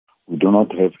We do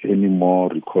not have any more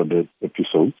recorded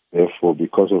episodes. Therefore,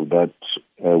 because of that,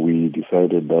 we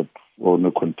decided that on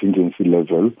a contingency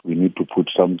level, we need to put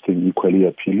something equally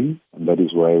appealing. And that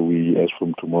is why we, as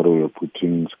from tomorrow, we are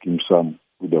putting Skeem Saam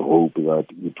with the hope that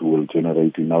it will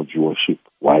generate enough viewership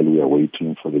while we are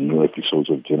waiting for the new episodes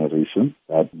of Generation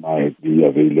that might be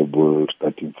available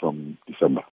starting from December.